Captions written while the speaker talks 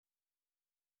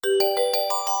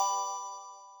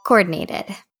Coordinated.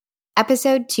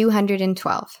 Episode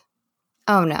 212.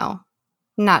 Oh no,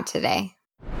 not today.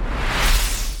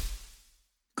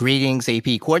 Greetings,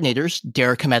 AP coordinators.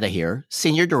 Derek Hameta here,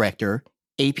 Senior Director,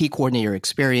 AP Coordinator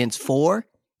Experience for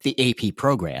the AP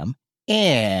program,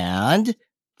 and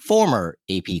former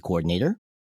AP Coordinator.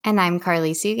 And I'm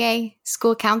Carly Suge,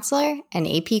 School Counselor and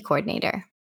AP Coordinator.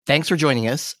 Thanks for joining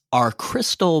us. Our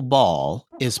crystal ball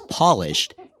is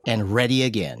polished and ready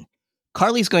again.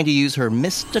 Carly's going to use her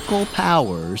mystical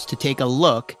powers to take a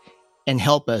look and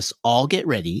help us all get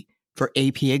ready for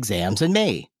AP exams in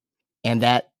May. And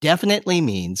that definitely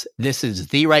means this is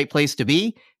the right place to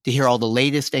be to hear all the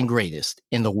latest and greatest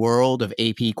in the world of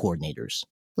AP coordinators.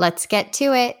 Let's get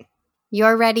to it.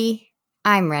 You're ready.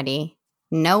 I'm ready.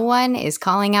 No one is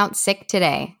calling out sick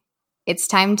today. It's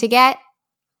time to get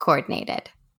coordinated.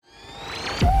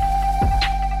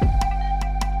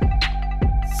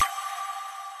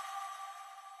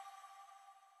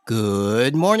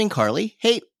 Good morning, Carly.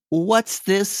 Hey, what's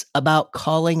this about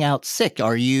calling out sick?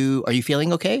 Are you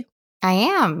feeling okay? I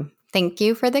am. Thank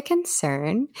you for the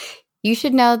concern. You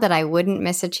should know that I wouldn't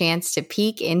miss a chance to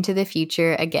peek into the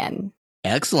future again.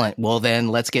 Excellent. Well, then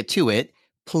let's get to it.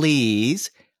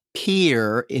 Please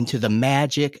peer into the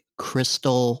magic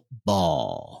crystal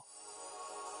ball.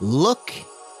 Look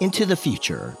into the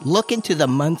future. Look into the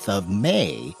month of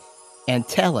May and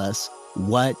tell us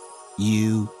what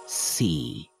you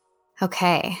see.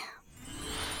 Okay.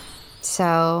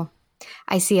 So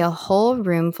I see a whole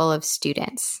room full of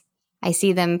students. I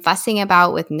see them fussing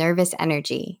about with nervous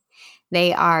energy.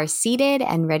 They are seated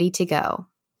and ready to go,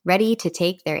 ready to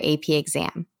take their AP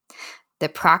exam. The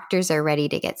proctors are ready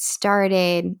to get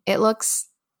started.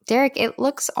 Derek, it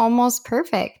looks almost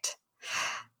perfect.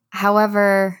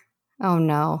 However, oh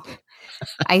no,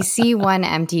 I see one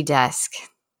empty desk.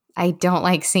 I don't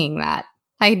like seeing that.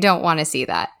 I don't want to see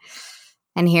that.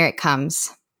 And here it comes.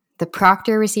 The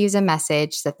proctor receives a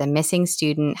message that the missing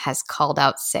student has called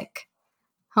out sick.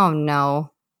 Oh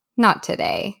no, not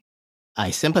today.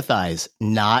 I sympathize.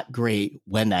 Not great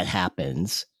when that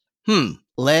happens.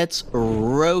 Let's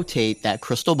rotate that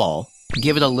crystal ball,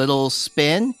 give it a little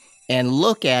spin, and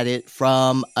look at it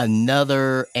from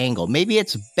another angle. Maybe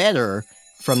it's better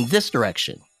from this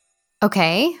direction.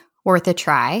 Okay, worth a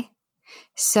try.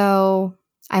 So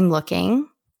I'm looking.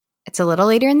 It's a little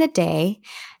later in the day.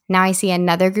 Now I see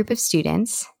another group of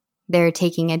students. They're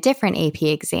taking a different AP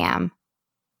exam.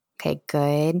 Okay,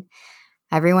 good.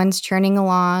 Everyone's churning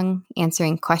along,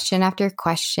 answering question after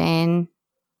question.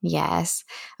 Yes.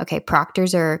 Okay,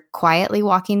 proctors are quietly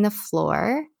walking the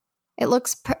floor. It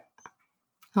looks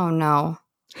oh no.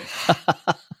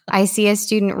 I see a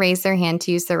student raise their hand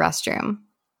to use the restroom.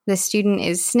 The student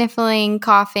is sniffling,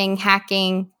 coughing,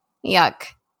 hacking. Yuck.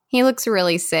 He looks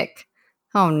really sick.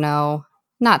 Oh no,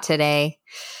 not today.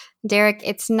 Derek,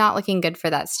 it's not looking good for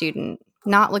that student.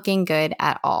 Not looking good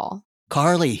at all.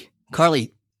 Carly,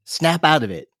 snap out of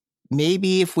it.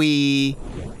 Maybe if we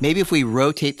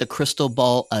rotate the crystal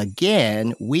ball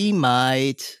again, we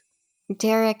might...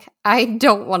 Derek, I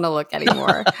don't want to look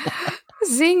anymore.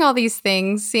 Seeing all these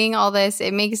things, seeing all this,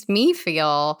 it makes me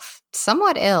feel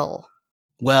somewhat ill.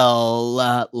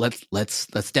 Well, let's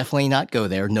definitely not go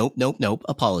there. Nope.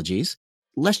 Apologies.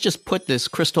 Let's just put this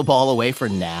crystal ball away for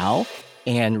now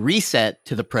and reset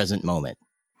to the present moment.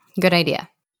 Good idea.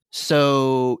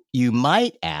 So you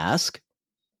might ask,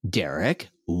 Derek,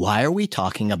 why are we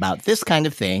talking about this kind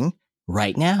of thing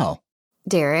right now?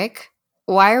 Derek,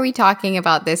 why are we talking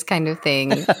about this kind of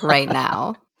thing right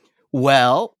now?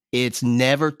 Well, it's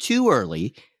never too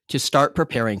early to start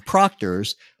preparing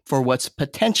proctors for what's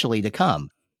potentially to come,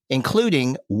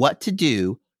 including what to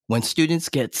do when students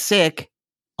get sick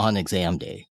on exam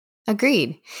day.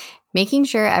 Agreed. Making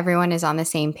sure everyone is on the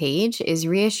same page is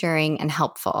reassuring and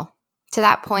helpful. To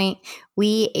that point,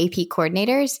 we AP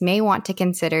coordinators may want to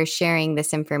consider sharing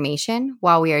this information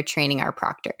while we are training our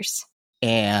proctors.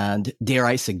 And dare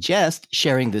I suggest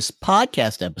sharing this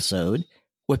podcast episode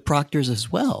with proctors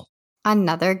as well.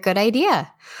 Another good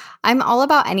idea. I'm all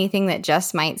about anything that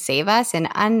just might save us an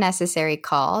unnecessary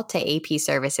call to AP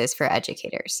services for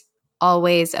educators.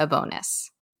 Always a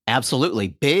bonus. Absolutely.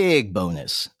 Big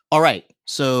bonus. All right.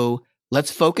 So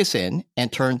let's focus in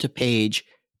and turn to page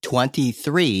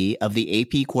 23 of the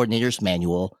AP Coordinator's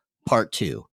Manual, Part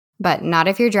 2. But not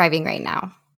if you're driving right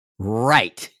now.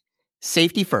 Right.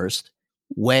 Safety first.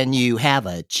 When you have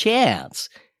a chance,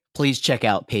 please check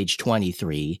out page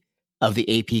 23 of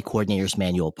the AP Coordinator's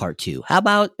Manual, Part 2. How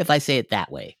about if I say it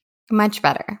that way? Much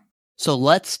better. So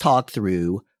let's talk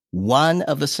through one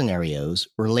of the scenarios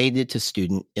related to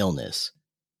student illness.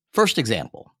 First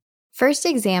example. First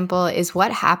example is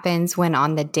what happens when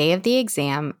on the day of the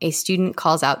exam, a student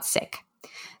calls out sick.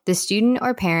 The student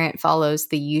or parent follows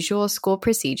the usual school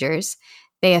procedures.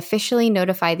 They officially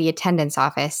notify the attendance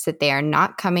office that they are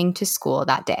not coming to school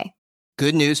that day.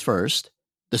 Good news first,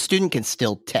 the student can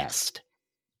still test.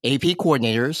 AP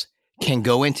coordinators can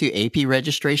go into AP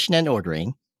registration and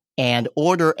ordering and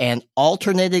order an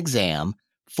alternate exam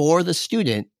for the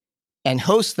student and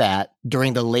host that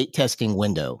during the late testing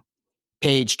window.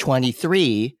 Page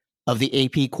 23 of the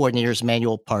AP Coordinator's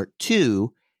Manual Part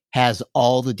 2 has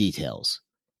all the details.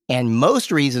 And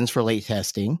most reasons for late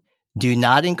testing do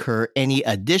not incur any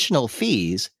additional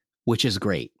fees, which is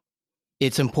great.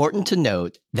 It's important to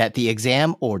note that the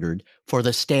exam ordered for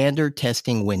the standard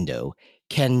testing window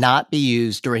cannot be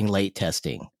used during late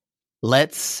testing.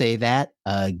 Let's say that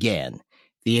again.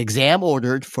 The exam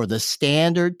ordered for the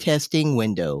standard testing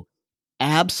window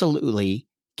absolutely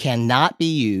cannot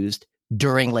be used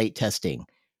during late testing.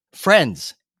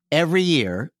 Friends, every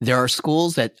year there are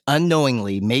schools that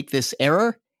unknowingly make this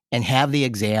error and have the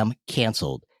exam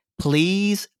canceled.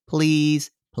 Please, please,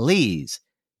 please,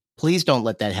 please don't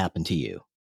let that happen to you.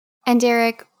 And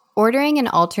Derek, ordering an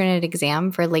alternate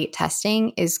exam for late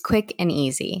testing is quick and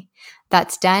easy.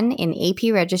 That's done in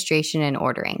AP registration and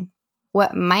ordering.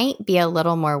 What might be a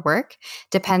little more work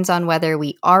depends on whether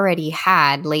we already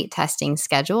had late testing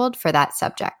scheduled for that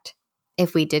subject.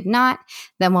 If we did not,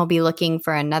 then we'll be looking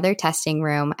for another testing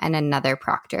room and another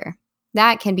proctor.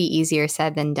 That can be easier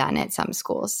said than done at some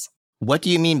schools. What do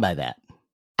you mean by that?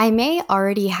 I may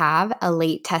already have a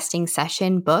late testing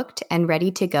session booked and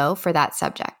ready to go for that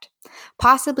subject,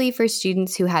 possibly for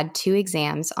students who had 2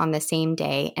 exams on the same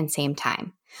day and same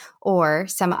time, or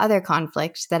some other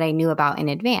conflict that I knew about in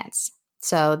advance.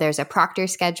 So there's a proctor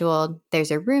scheduled, there's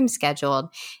a room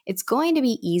scheduled. It's going to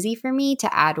be easy for me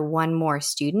to add one more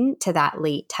student to that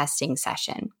late testing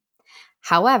session.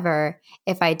 However,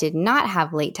 if I did not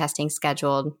have late testing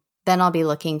scheduled, then I'll be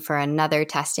looking for another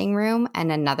testing room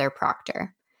and another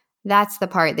proctor. That's the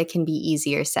part that can be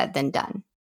easier said than done.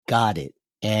 Got it.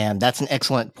 And that's an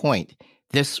excellent point.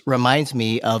 This reminds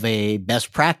me of a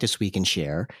best practice we can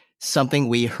share, something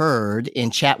we heard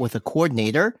in Chat with a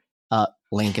Coordinator,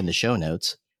 link in the show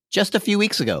notes, just a few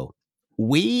weeks ago.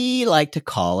 We like to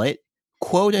call it,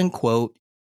 quote unquote,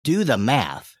 do the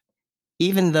math,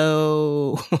 even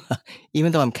though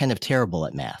I'm kind of terrible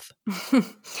at math.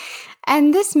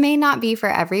 And this may not be for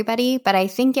everybody, but I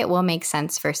think it will make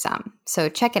sense for some. So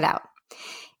check it out.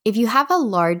 If you have a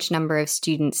large number of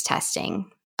students testing,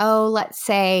 let's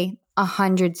say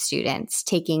 100 students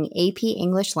taking AP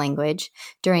English Language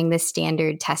during the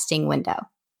standard testing window.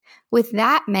 With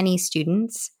that many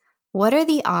students, what are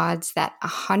the odds that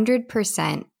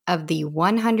 100% of the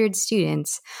 100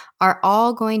 students are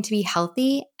all going to be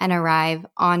healthy and arrive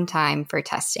on time for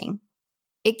testing?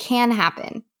 It can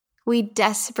happen. We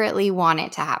desperately want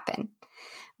it to happen.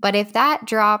 But if that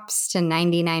drops to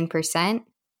 99%,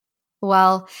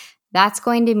 well, that's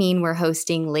going to mean we're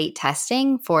hosting late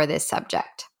testing for this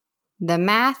subject. The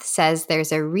math says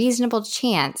there's a reasonable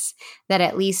chance that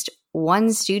at least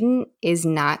one student is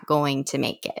not going to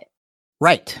make it.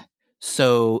 Right.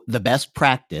 So the best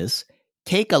practice,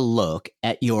 take a look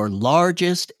at your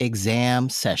largest exam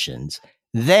sessions.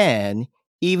 Then,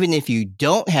 even if you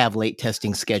don't have late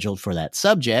testing scheduled for that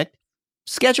subject,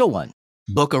 schedule one.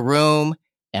 Book a room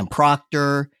and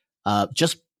proctor.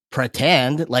 Just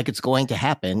pretend like it's going to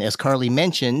happen. As Carly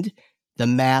mentioned, the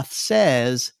math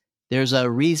says there's a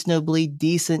reasonably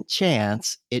decent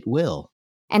chance it will.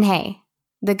 And hey,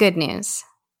 the good news,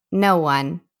 no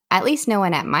one, at least no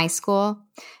one at my school,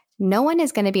 no one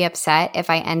is going to be upset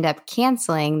if I end up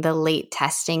canceling the late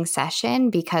testing session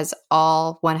because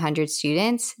all 100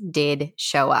 students did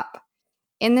show up.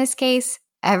 In this case,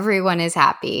 everyone is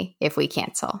happy if we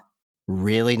cancel.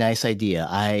 Really nice idea.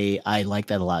 I like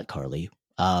that a lot, Carly.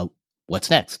 What's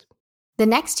next? The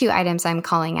next 2 items I'm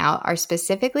calling out are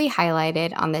specifically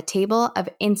highlighted on the table of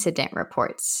incident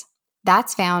reports.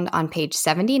 That's found on page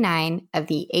 79 of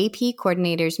the AP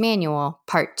Coordinator's Manual,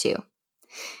 Part 2.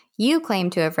 You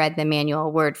claim to have read the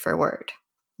manual word for word.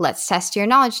 Let's test your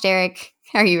knowledge, Derek.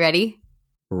 Are you ready?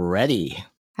 Ready.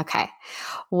 Okay.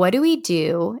 What do we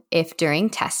do if during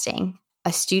testing,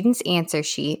 a student's answer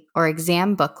sheet or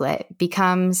exam booklet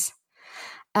becomes,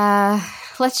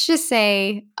 let's just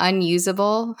say,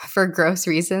 unusable for gross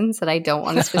reasons that I don't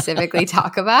want to specifically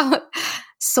talk about?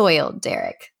 Soiled,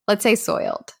 Derek. Let's say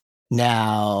soiled.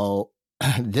 Now,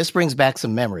 this brings back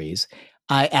some memories.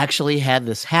 I actually had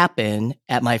this happen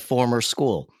at my former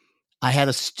school. I had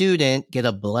a student get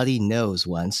a bloody nose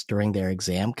once during their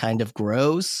exam, kind of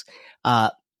gross.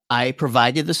 I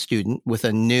provided the student with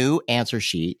a new answer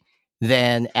sheet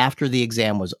Then after the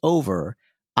exam was over,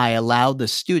 I allowed the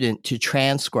student to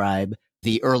transcribe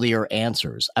the earlier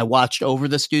answers. I watched over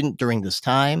the student during this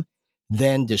time,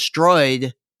 then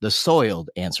destroyed the soiled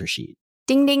answer sheet.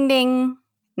 Ding, ding, ding.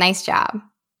 Nice job.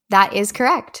 That is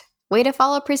correct. Way to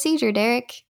follow procedure,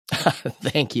 Derek.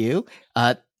 Thank you.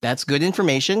 That's good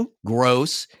information.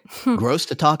 Gross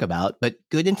to talk about, but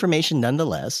good information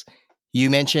nonetheless. You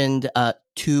mentioned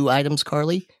 2 items,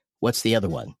 Carly. What's the other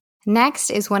one? Next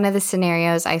is one of the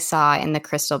scenarios I saw in the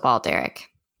crystal ball, Derek.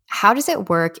 How does it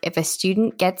work if a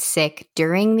student gets sick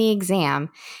during the exam,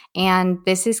 and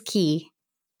this is key,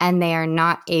 and they are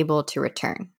not able to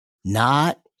return?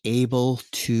 Not able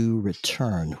to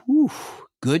return. Whew,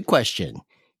 good question.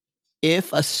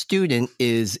 If a student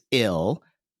is ill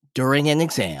during an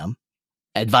exam,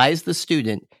 advise the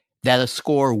student that a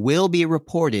score will be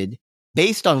reported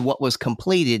based on what was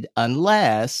completed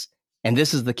unless, and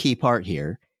this is the key part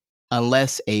here,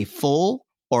 unless a full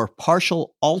or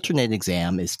partial alternate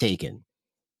exam is taken.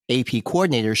 AP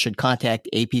coordinators should contact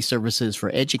AP Services for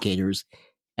Educators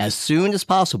as soon as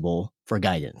possible for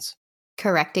guidance.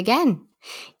 Correct again.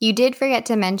 You did forget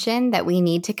to mention that we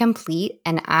need to complete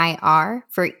an IR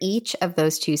for each of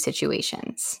those 2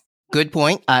 situations. Good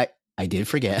point. I did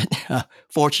forget.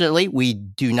 Fortunately, we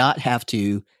do not have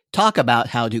to talk about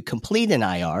how to complete an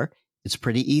IR. It's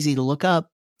pretty easy to look up.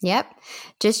 Yep.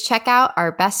 Just check out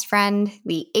our best friend,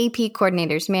 the AP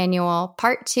Coordinator's Manual,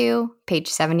 Part 2, page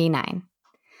 79.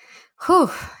 Whew,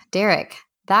 Derek,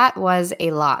 that was a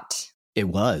lot. It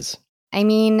was. I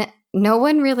mean, no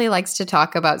one really likes to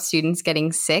talk about students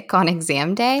getting sick on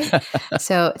exam day.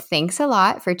 So thanks a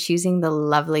lot for choosing the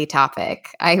lovely topic.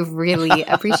 I really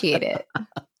appreciate it.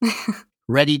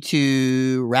 Ready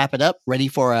to wrap it up? Ready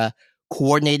for a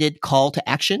coordinated call to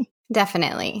action?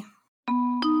 Definitely.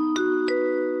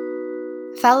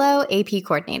 Fellow AP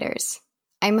coordinators,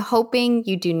 I'm hoping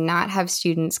you do not have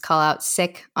students call out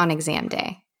sick on exam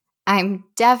day. I'm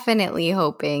definitely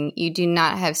hoping you do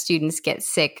not have students get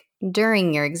sick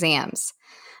during your exams.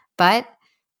 But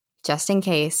just in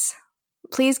case,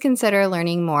 please consider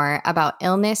learning more about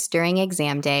illness during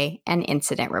exam day and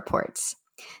incident reports.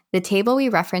 The table we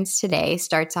referenced today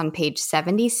starts on page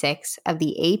 76 of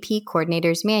the AP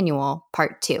Coordinator's Manual,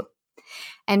 Part 2.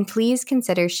 And please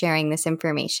consider sharing this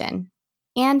information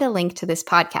and a link to this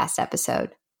podcast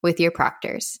episode with your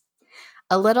proctors.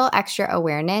 A little extra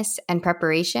awareness and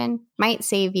preparation might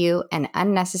save you an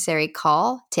unnecessary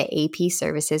call to AP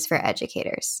Services for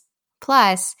Educators.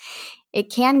 Plus, it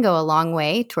can go a long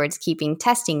way towards keeping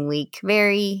testing week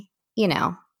very,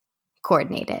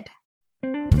 coordinated.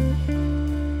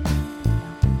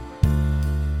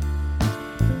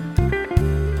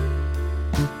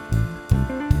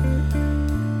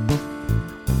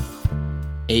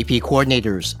 AP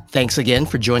coordinators, thanks again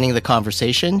for joining the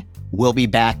conversation. We'll be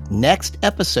back next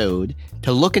episode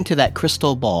to look into that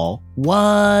crystal ball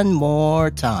one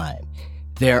more time.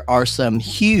 There are some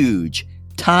huge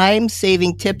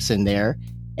time-saving tips in there,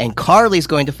 and Carly's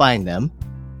going to find them.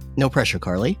 No pressure,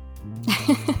 Carly.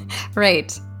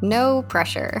 Right. No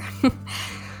pressure.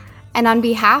 And on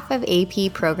behalf of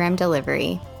AP Program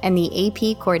Delivery and the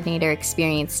AP Coordinator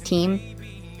Experience team,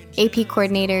 AP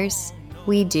coordinators,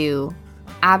 we do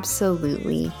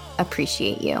absolutely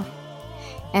appreciate you.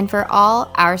 And for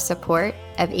all our support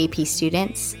of AP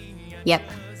students, yep,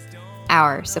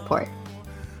 our support.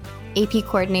 AP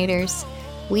coordinators,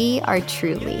 we are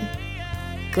truly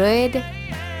good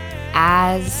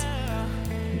as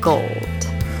gold.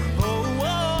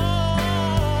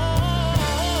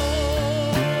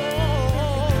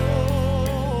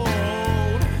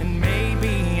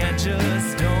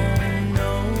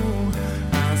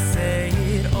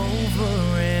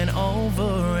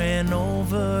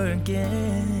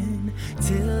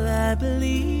 Till I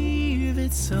believe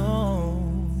it's so.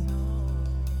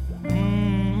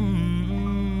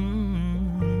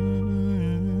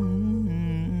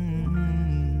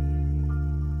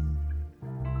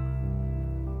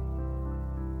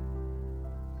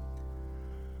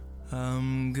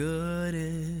 I'm good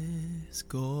as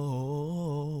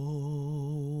gold.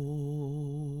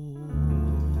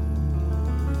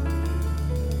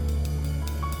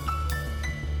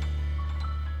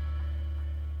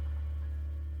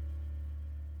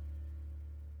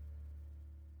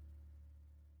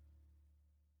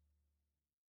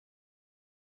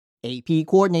 AP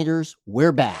coordinators,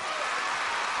 we're back.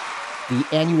 The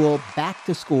annual Back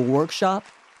to School workshop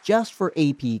just for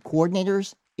AP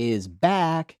coordinators is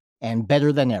back and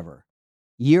better than ever.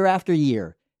 Year after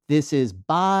year, this is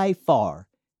by far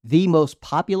the most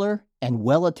popular and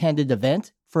well-attended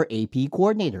event for AP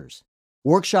coordinators.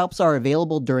 Workshops are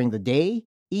available during the day,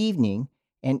 evening,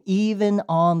 and even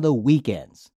on the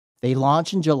weekends. They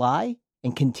launch in July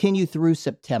and continue through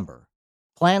September.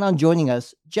 Plan on joining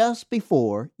us just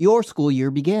before your school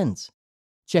year begins.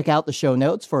 Check out the show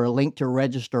notes for a link to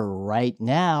register right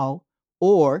now,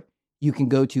 or you can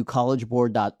go to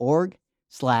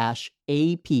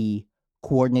collegeboard.org/AP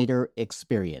Coordinator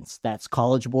Experience. That's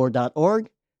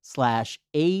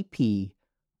collegeboard.org/AP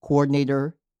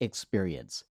Coordinator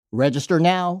Experience. Register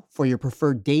now for your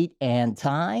preferred date and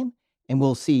time, and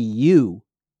we'll see you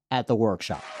at the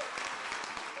workshop.